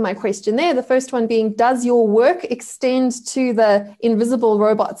parts of my question there. The first one being, does your work extend to the invisible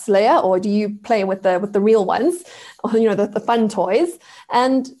robots layer, or do you play with the real ones, or, the fun toys?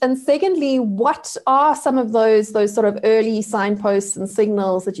 And secondly, what are some of those sort of early signposts and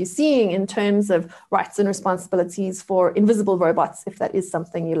signals that you're seeing in terms of rights and responsibilities for invisible robots, if that is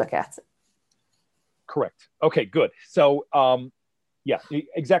something you look at? Correct. Okay, good. So, yeah,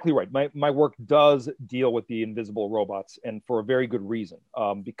 exactly right. My work does deal with the invisible robots, and for a very good reason.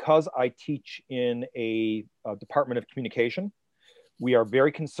 Because I teach in a department of communication, we are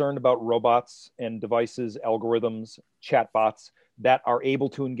very concerned about robots and devices, algorithms, chatbots that are able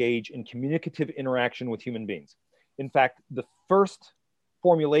to engage in communicative interaction with human beings. In fact, the first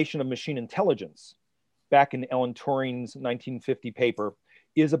formulation of machine intelligence back in Alan Turing's 1950 paper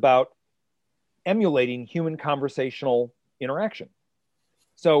is about emulating human conversational interaction.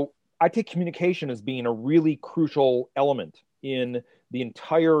 So I take communication as being a really crucial element in the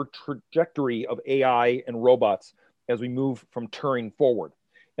entire trajectory of AI and robots as we move from Turing forward.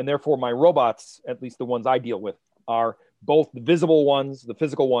 And therefore my robots, at least the ones I deal with, are both the visible ones, the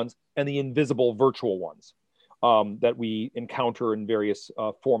physical ones, and the invisible virtual ones. that we encounter in various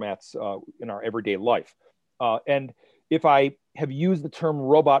formats in our everyday life. And if I have used the term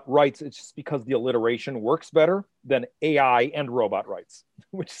robot rights, it's just because the alliteration works better than AI and robot rights,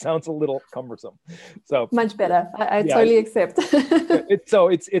 which sounds a little cumbersome. So much better. I totally accept.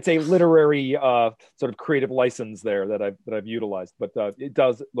 It's a literary sort of creative license there that I've utilized, but it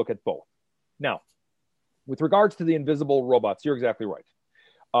does look at both. Now, with regards to the invisible robots, you're exactly right.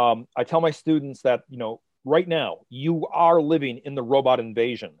 I tell my students that, right now you are living in the robot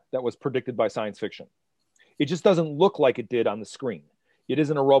invasion that was predicted by science fiction. It just doesn't look like it did on the screen. It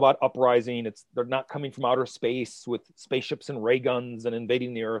isn't a robot uprising. They're not coming from outer space with spaceships and ray guns and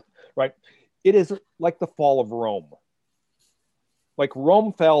invading the earth, right? It is like the fall of Rome. Like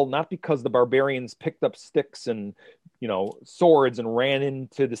Rome fell not because the barbarians picked up sticks and, swords and ran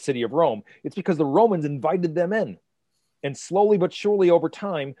into the city of Rome. It's because the Romans invited them in. And slowly but surely over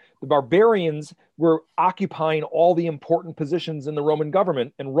time, the barbarians were occupying all the important positions in the Roman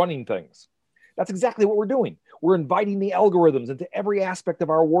government and running things. That's exactly what we're doing. We're inviting the algorithms into every aspect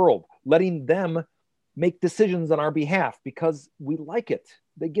of our world, letting them make decisions on our behalf because we like it.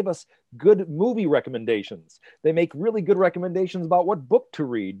 They give us good movie recommendations. They make really good recommendations about what book to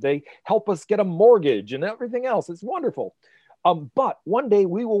read. They help us get a mortgage and everything else. It's wonderful. But one day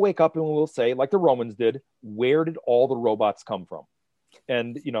we will wake up and we will say, like the Romans did, where did all the robots come from?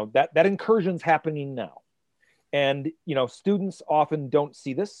 And, that incursion's happening now. And, students often don't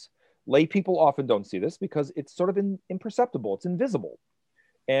see this. Lay people often don't see this because it's sort of imperceptible. It's invisible.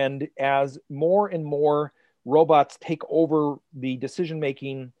 And as more and more robots take over the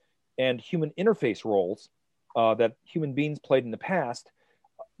decision-making and human interface roles that human beings played in the past,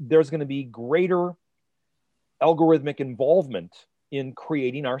 there's going to be greater algorithmic involvement in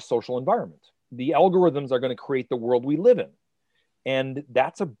creating our social environment. The algorithms are going to create the world we live in. And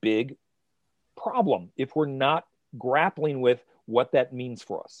that's a big problem if we're not grappling with what that means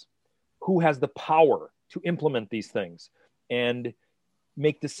for us. Who has the power to implement these things and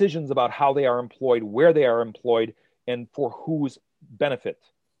make decisions about how they are employed, where they are employed, and for whose benefit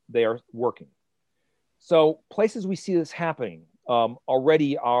they are working. So places we see this happening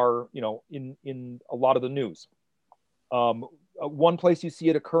already are, in a lot of the news. One place you see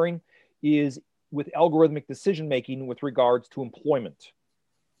it occurring is with algorithmic decision-making with regards to employment.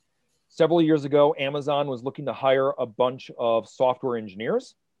 Several years ago, Amazon was looking to hire a bunch of software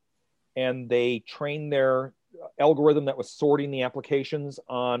engineers, and they trained their algorithm that was sorting the applications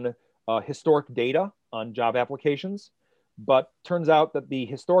on historic data on job applications. But turns out that the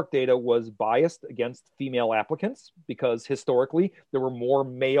historic data was biased against female applicants because historically there were more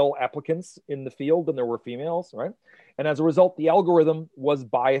male applicants in the field than there were females, right? And as a result, the algorithm was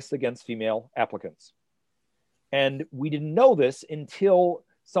biased against female applicants. And we didn't know this until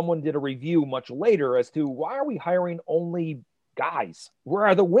someone did a review much later as to why are we hiring only guys? Where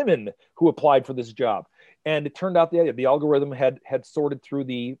are the women who applied for this job? And it turned out the algorithm had sorted through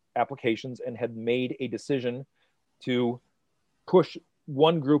the applications and had made a decision to push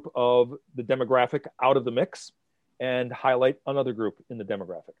one group of the demographic out of the mix and highlight another group in the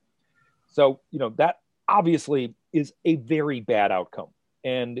demographic. So, that obviously is a very bad outcome.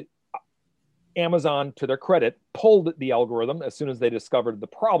 And Amazon, to their credit, pulled the algorithm as soon as they discovered the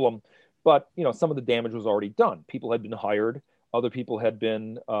problem. But, some of the damage was already done. People had been hired. Other people had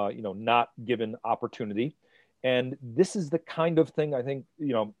been, not given opportunity. And this is the kind of thing I think,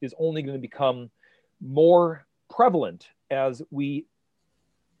 is only going to become more prevalent as we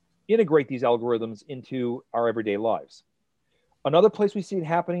integrate these algorithms into our everyday lives. Another place we see it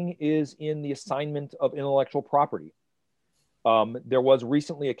happening is in the assignment of intellectual property. There was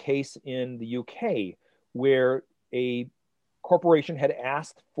recently a case in the UK where a corporation had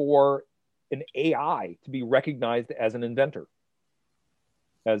asked for an AI to be recognized as an inventor,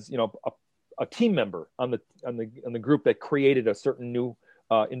 as a team member on the group that created a certain new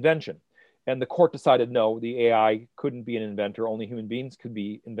invention. And the court decided no, the AI couldn't be an inventor. Only human beings could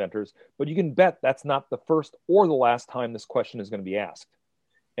be inventors. But you can bet that's not the first or the last time this question is going to be asked.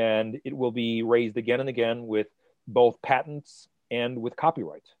 And it will be raised again and again with both patents and with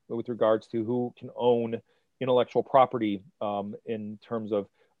copyright, with regards to who can own intellectual property in terms of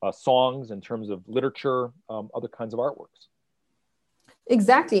songs, in terms of literature, other kinds of artworks.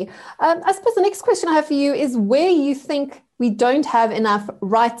 Exactly. I suppose the next question I have for you is where you think we don't have enough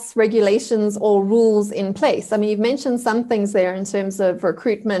rights, regulations, or rules in place. I mean, you've mentioned some things there in terms of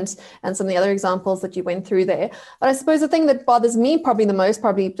recruitment and some of the other examples that you went through there. But I suppose the thing that bothers me probably the most,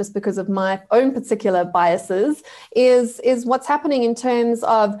 probably just because of my own particular biases, is what's happening in terms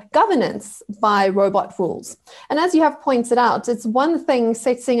of governance by robot rules. And as you have pointed out, it's one thing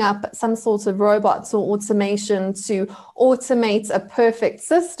setting up some sort of robots or automation to automate a perfect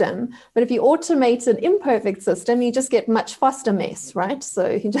system. But if you automate an imperfect system, you just get much faster mess, right? So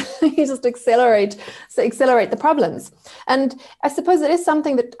you just accelerate the problems. And I suppose it is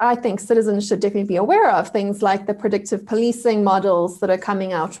something that I think citizens should definitely be aware of, things like the predictive policing models that are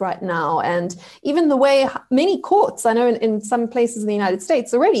coming out right now. And even the way many courts, I know in some places in the United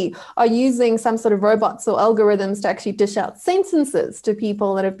States already, are using some sort of robots or algorithms to actually dish out sentences to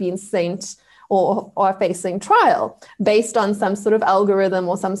people that have been sent or are facing trial based on some sort of algorithm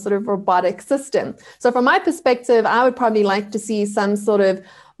or some sort of robotic system. So from my perspective, I would probably like to see some sort of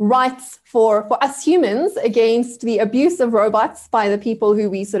rights for us humans against the abuse of robots by the people who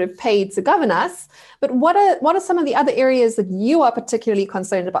we sort of paid to govern us. But what are some of the other areas that you are particularly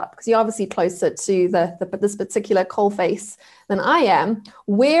concerned about? Because you're obviously closer to this particular coalface than I am.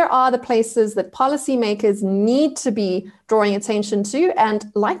 Where are the places that policymakers need to be drawing attention to?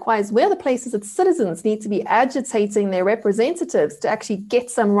 And likewise, where are the places that citizens need to be agitating their representatives to actually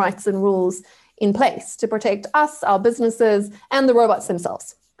get some rights and rules in place to protect us, our businesses, and the robots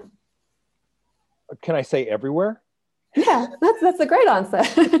themselves? Can I say everywhere? Yeah, that's a great answer.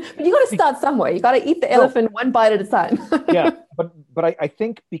 But you got to start somewhere. You got to eat the elephant one bite at a time. Yeah, but I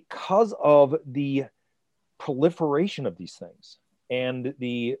think because of the proliferation of these things and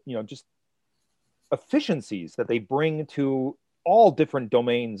the just efficiencies that they bring to all different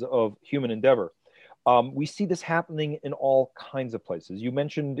domains of human endeavor, we see this happening in all kinds of places. You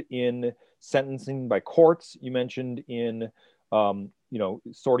mentioned in sentencing by courts. You mentioned in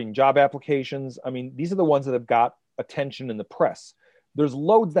sorting job applications. I mean, these are the ones that have got attention in the press. There's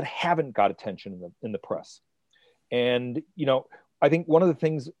loads that haven't got attention in the press. And, I think one of the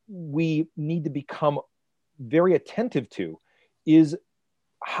things we need to become very attentive to is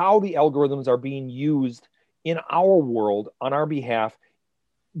how the algorithms are being used in our world on our behalf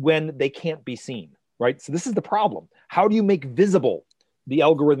when they can't be seen, right? So this is the problem. How do you make visible the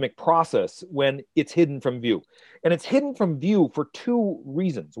algorithmic process when it's hidden from view? And it's hidden from view for two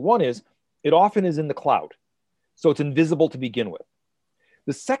reasons. One is it often is in the cloud, so it's invisible to begin with.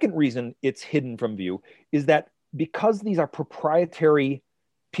 The second reason it's hidden from view is that because these are proprietary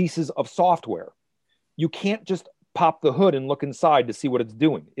pieces of software, you can't just pop the hood and look inside to see what it's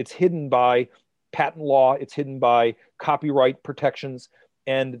doing. It's hidden by patent law, it's hidden by copyright protections,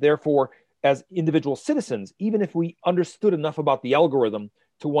 and therefore, as individual citizens, even if we understood enough about the algorithm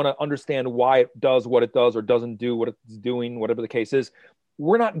to want to understand why it does what it does or doesn't do what it's doing, whatever the case is,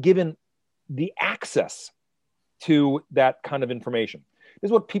 we're not given the access to that kind of information. This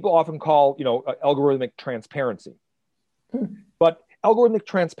is what people often call, algorithmic transparency. But algorithmic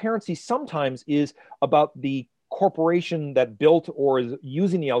transparency sometimes is about the corporation that built or is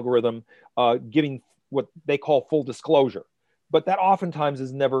using the algorithm giving what they call full disclosure. But that oftentimes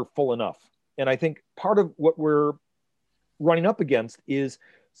is never full enough. And I think part of what we're running up against is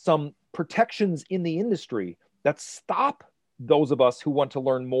some protections in the industry that stop those of us who want to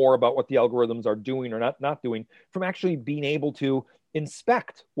learn more about what the algorithms are doing or not doing from actually being able to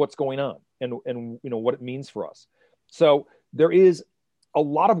inspect what's going on and what it means for us. So there is a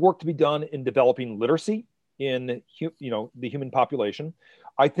lot of work to be done in developing literacy in the human population.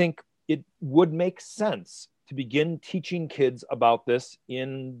 I think it would make sense to begin teaching kids about this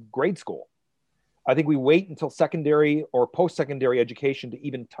in grade school. I think we wait until secondary or post-secondary education to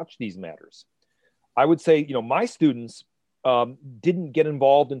even touch these matters. I would say, my students didn't get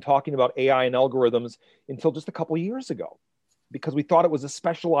involved in talking about AI and algorithms until just a couple of years ago, because we thought it was a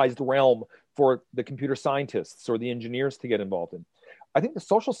specialized realm for the computer scientists or the engineers to get involved in. I think the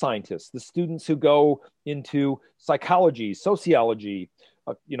social scientists, the students who go into psychology, sociology,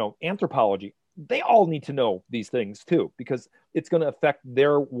 anthropology, they all need to know these things too, because it's going to affect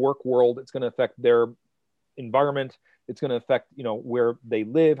their work world. It's going to affect their environment. It's going to affect, where they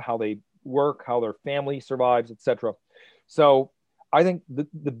live, how they work, how their family survives, etc. So I think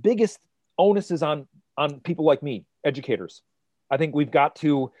the biggest onus is on people like me, educators. I think we've got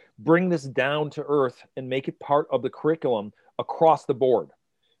to bring this down to earth and make it part of the curriculum across the board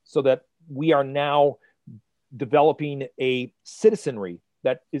so that we are now developing a citizenry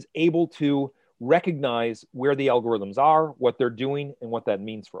that is able to recognize where the algorithms are, what they're doing, and what that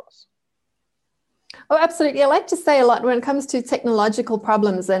means for us. Oh, absolutely. I like to say a lot when it comes to technological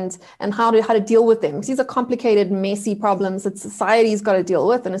problems and how to deal with them. Because these are complicated, messy problems that society's got to deal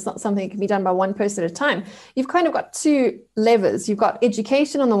with, and it's not something that can be done by one person at a time. You've kind of got two levers. You've got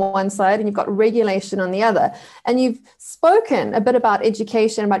education on the one side, and you've got regulation on the other. And you've spoken a bit about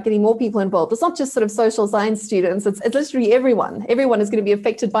education, about getting more people involved. It's not just sort of social science students. It's literally everyone. Everyone is going to be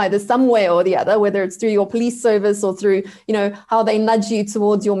affected by this some way or the other, whether it's through your police service or through, how they nudge you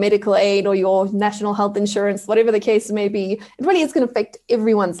towards your medical aid or your national health insurance, whatever the case may be. It really is going to affect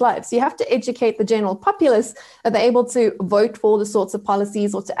everyone's life. So you have to educate the general populace that they're able to vote for the sorts of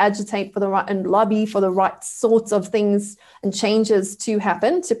policies or to agitate for the right and lobby for the right sorts of things and changes to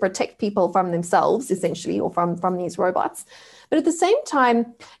happen to protect people from themselves, essentially, or from these robots. But at the same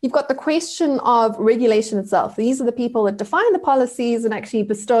time, you've got the question of regulation itself. These are the people that define the policies and actually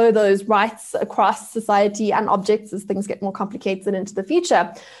bestow those rights across society and objects as things get more complicated into the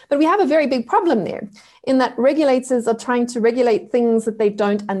future. But we have a very big problem there in that regulators are trying to regulate things that they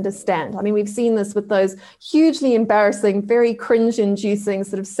don't understand. I mean, we've seen this with those hugely embarrassing, very cringe-inducing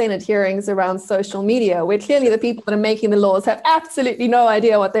sort of Senate hearings around social media, where clearly the people that are making the laws have absolutely no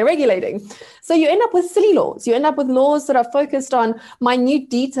idea what they're regulating. So you end up with silly laws. You end up with laws that are focused on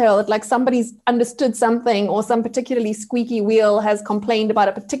minute detail, that like somebody's understood something or some particularly squeaky wheel has complained about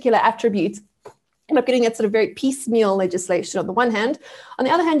a particular attribute. End up getting that sort of very piecemeal legislation on the one hand. On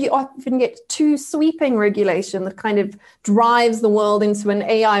the other hand, you often get too sweeping regulation that kind of drives the world into an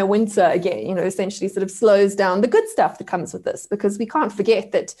AI winter again, essentially sort of slows down the good stuff that comes with this, because we can't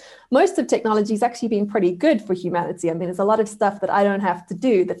forget that most of technology has actually been pretty good for humanity. I mean, there's a lot of stuff that I don't have to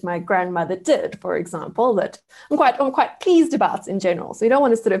do that my grandmother did, for example, that I'm quite pleased about in general. So you don't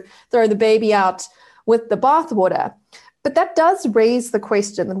want to sort of throw the baby out with the bathwater. But that does raise the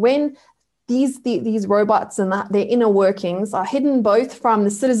question that when these robots and their inner workings are hidden both from the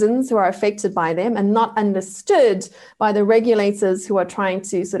citizens who are affected by them and not understood by the regulators who are trying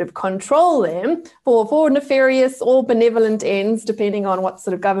to sort of control them for nefarious or benevolent ends, depending on what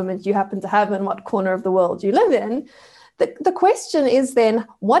sort of government you happen to have and what corner of the world you live in. The question is then,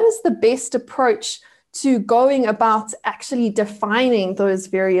 what is the best approach to going about actually defining those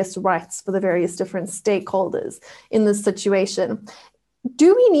various rights for the various different stakeholders in this situation?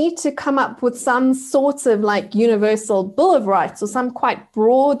 Do we need to come up with some sort of like universal Bill of Rights or some quite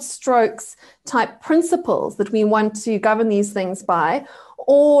broad strokes type principles that we want to govern these things by?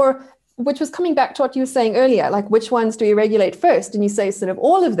 Or, which was coming back to what you were saying earlier, like which ones do we regulate first? And you say sort of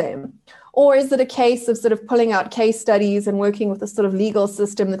all of them. Or is it a case of sort of pulling out case studies and working with the sort of legal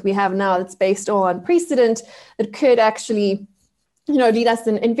system that we have now that's based on precedent that could actually lead us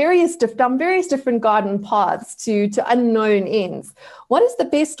in various different garden paths to unknown ends? What is the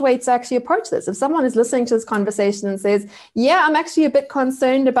best way to actually approach this? If someone is listening to this conversation and says, yeah, I'm actually a bit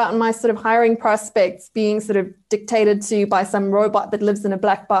concerned about my sort of hiring prospects being sort of dictated to by some robot that lives in a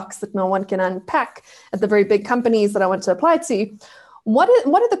black box that no one can unpack at the very big companies that I want to apply to, what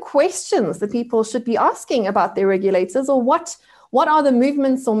are the questions that people should be asking about their regulators, or what are the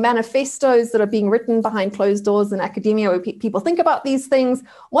movements or manifestos that are being written behind closed doors in academia where people think about these things?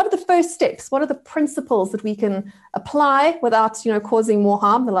 What are the first steps? What are the principles that we can apply without, causing more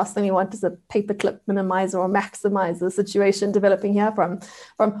harm? The last thing we want is a paperclip minimizer or maximizer situation developing here from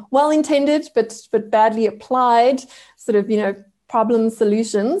well-intended but badly applied sort of, problem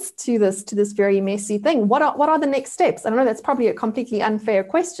solutions to this very messy thing. What are the next steps? I don't know, that's probably a completely unfair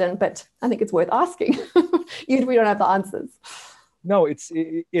question, but I think it's worth asking. Even if we don't have the answers. No, it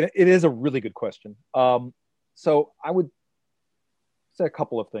is a really good question. So I would say a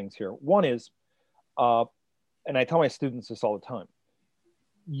couple of things here. One is, and I tell my students this all the time,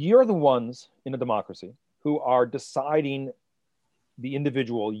 you're the ones in a democracy who are deciding the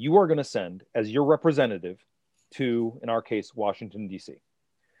individual you are going to send as your representative to, in our case, Washington, D.C.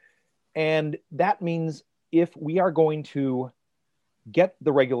 And that means if we are going to get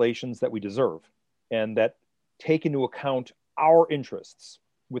the regulations that we deserve and that take into account our interests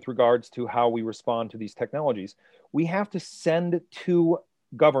with regards to how we respond to these technologies, we have to send to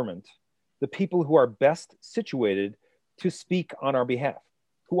government the people who are best situated to speak on our behalf,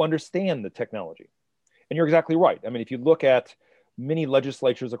 who understand the technology. And you're exactly right. I mean, if you look at many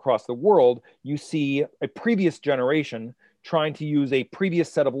legislatures across the world, you see a previous generation trying to use a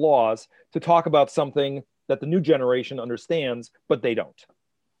previous set of laws to talk about something that the new generation understands, but they don't.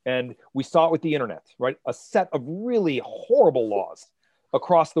 And we saw it with the internet, right? A set of really horrible laws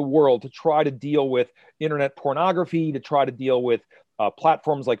across the world to try to deal with internet pornography, to try to deal with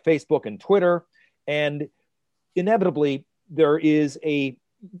platforms like Facebook and Twitter. And inevitably, there is a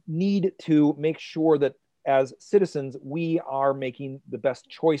need to make sure that as citizens, we are making the best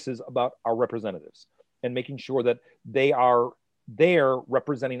choices about our representatives and making sure that they are there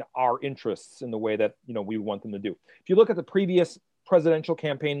representing our interests in the way that we want them to do. If you look at the previous presidential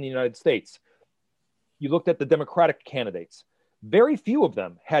campaign in the United States, you looked at the Democratic candidates, very few of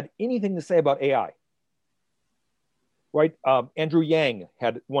them had anything to say about AI. Right? Andrew Yang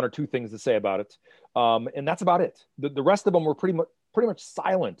had one or two things to say about it, and that's about it. The rest of them were pretty much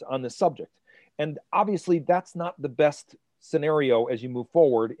silent on this subject. And obviously, that's not the best scenario as you move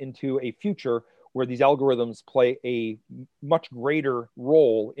forward into a future where these algorithms play a much greater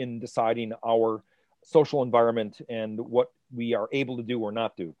role in deciding our social environment and what we are able to do or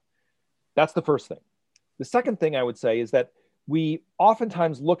not do. That's the first thing. The second thing I would say is that we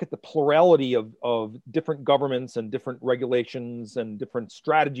oftentimes look at the plurality of different governments and different regulations and different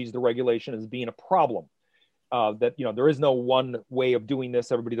strategies to regulation as being a problem. That there is no one way of doing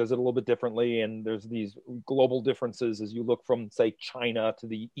this. Everybody does it a little bit differently, and there's these global differences as you look from, say, China to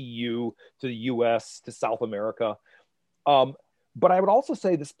the EU to the US to South America. But I would also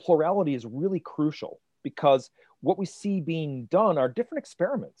say this plurality is really crucial, because what we see being done are different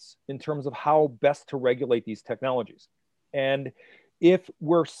experiments in terms of how best to regulate these technologies. And if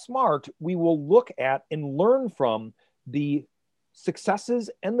we're smart, we will look at and learn from the successes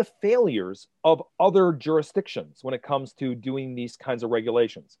and the failures of other jurisdictions when it comes to doing these kinds of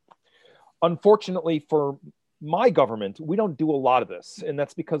regulations. Unfortunately for my government, we don't do a lot of this. And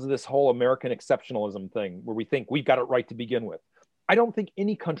that's because of this whole American exceptionalism thing where we think we've got it right to begin with. I don't think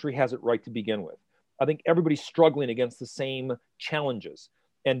any country has it right to begin with. I think everybody's struggling against the same challenges,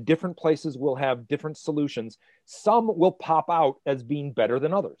 and different places will have different solutions. Some will pop out as being better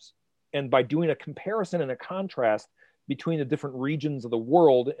than others. And by doing a comparison and a contrast between the different regions of the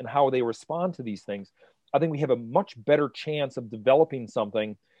world and how they respond to these things, I think we have a much better chance of developing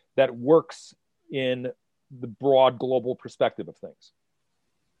something that works in the broad global perspective of things.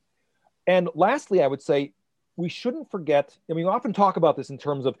 And lastly, I would say we shouldn't forget, and we often talk about this in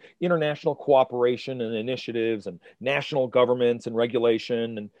terms of international cooperation and initiatives and national governments and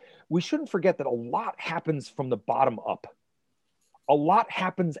regulation, and we shouldn't forget that a lot happens from the bottom up. A lot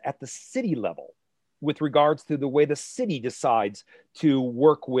happens at the city level with regards to the way the city decides to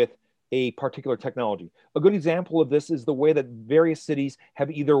work with a particular technology. A good example of this is the way that various cities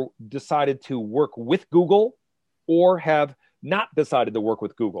have either decided to work with Google or have not decided to work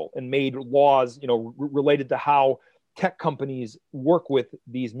with Google and made laws, related to how tech companies work with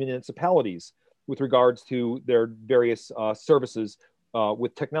these municipalities with regards to their various services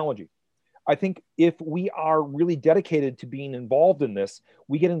with technology. I think if we are really dedicated to being involved in this,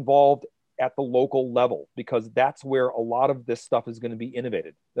 we get involved at the local level, because that's where a lot of this stuff is going to be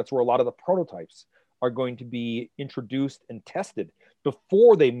innovated. That's where a lot of the prototypes are going to be introduced and tested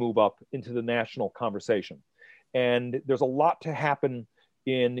before they move up into the national conversation. And there's a lot to happen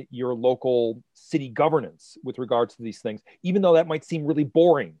in your local city governance with regards to these things, even though that might seem really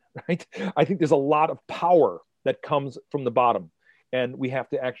boring, right? I think there's a lot of power that comes from the bottom, and we have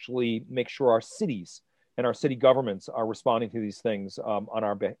to actually make sure our cities and our city governments are responding to these things on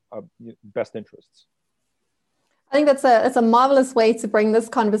our best interests. I think that's a marvelous way to bring this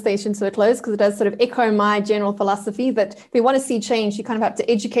conversation to a close, because it does sort of echo my general philosophy that if you want to see change, you kind of have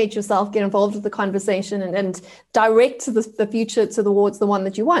to educate yourself, get involved with the conversation, and direct the future towards the one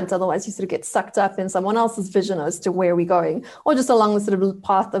that you want. Otherwise, you sort of get sucked up in someone else's vision as to where we're going, or just along the sort of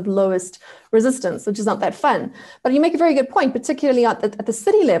path of lowest resistance, which is not that fun. But you make a very good point, particularly at the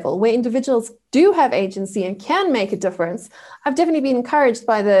city level, where individuals do have agency and can make a difference. I've definitely been encouraged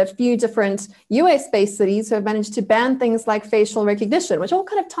by the few different US-based cities who have managed to ban things like facial recognition, which all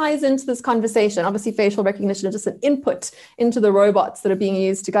kind of ties into this conversation. Obviously, facial recognition is just an input into the robots that are being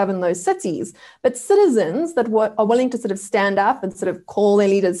used to govern those cities. But citizens that are willing to sort of stand up and sort of call their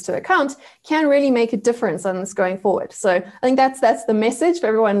leaders to account can really make a difference on this going forward. So I think that's the message for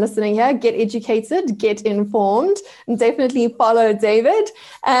everyone listening here. Get educated, get informed, and definitely follow David.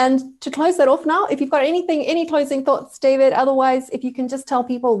 And to close that off now, if you've got any closing thoughts, David, otherwise, if you can just tell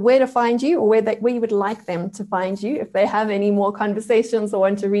people where to find you, or where you would like them to find you if they have any more conversations or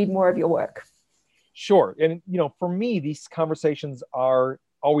want to read more of your work. Sure. And, for me, these conversations are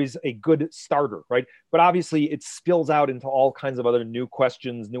always a good starter, right? But obviously it spills out into all kinds of other new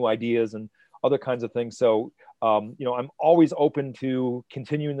questions, new ideas, and other kinds of things. So, I'm always open to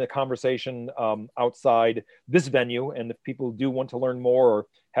continuing the conversation outside this venue. And if people do want to learn more or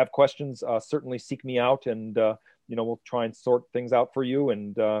have questions, certainly seek me out, and we'll try and sort things out for you.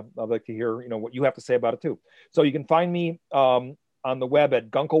 And I'd like to hear, what you have to say about it too. So you can find me on the web at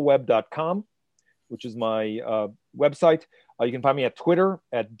gunkleweb.com, which is my website. You can find me at Twitter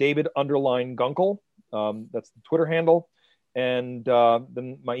at David_Gunkel. That's the Twitter handle. And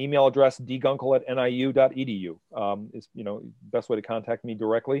then my email address, dgunkel@niu.edu, is, best way to contact me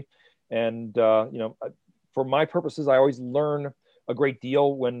directly. And, for my purposes, I always learn a great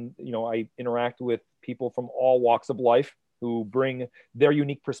deal when, I interact with people from all walks of life who bring their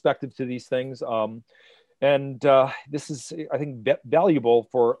unique perspective to these things. This is, I think, valuable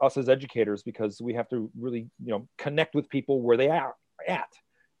for us as educators, because we have to really, connect with people where they are at.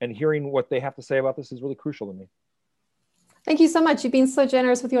 And hearing what they have to say about this is really crucial to me. Thank you so much. You've been so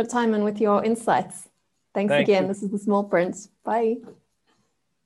generous with your time and with your insights. Thanks again. This is The Small Print. Bye.